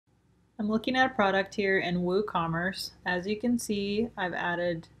I'm looking at a product here in Woocommerce. As you can see, I've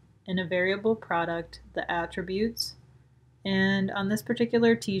added in a variable product the attributes. And on this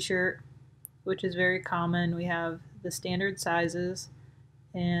particular t-shirt, which is very common, we have the standard sizes,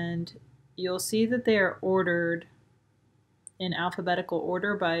 and you'll see that they are ordered in alphabetical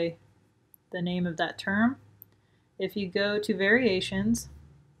order by the name of that term. If you go to variations,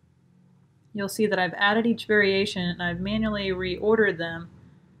 you'll see that I've added each variation and I've manually reordered them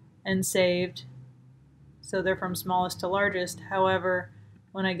and saved, so they're from smallest to largest. However,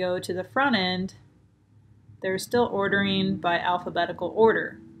 when I go to the front end, they're still ordering by alphabetical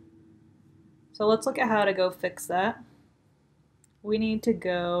order. So let's look at how to go fix that. We need to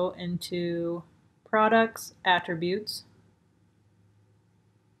go into Products, Attributes,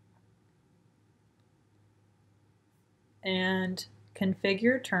 and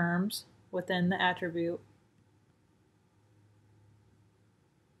configure terms within the attribute.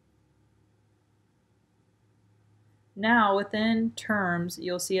 Now within terms,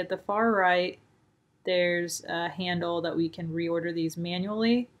 you'll see at the far right there's a handle that we can reorder these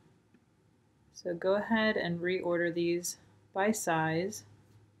manually. So go ahead and reorder these by size.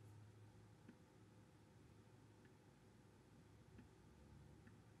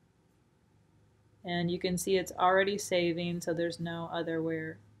 And you can see it's already saving, so there's no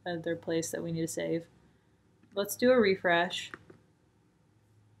other place that we need to save. Let's do a refresh.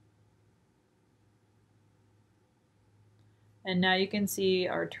 And now you can see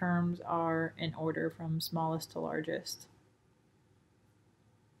our terms are in order from smallest to largest.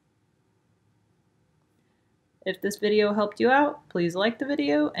 If this video helped you out, please like the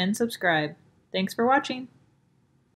video and subscribe. Thanks for watching.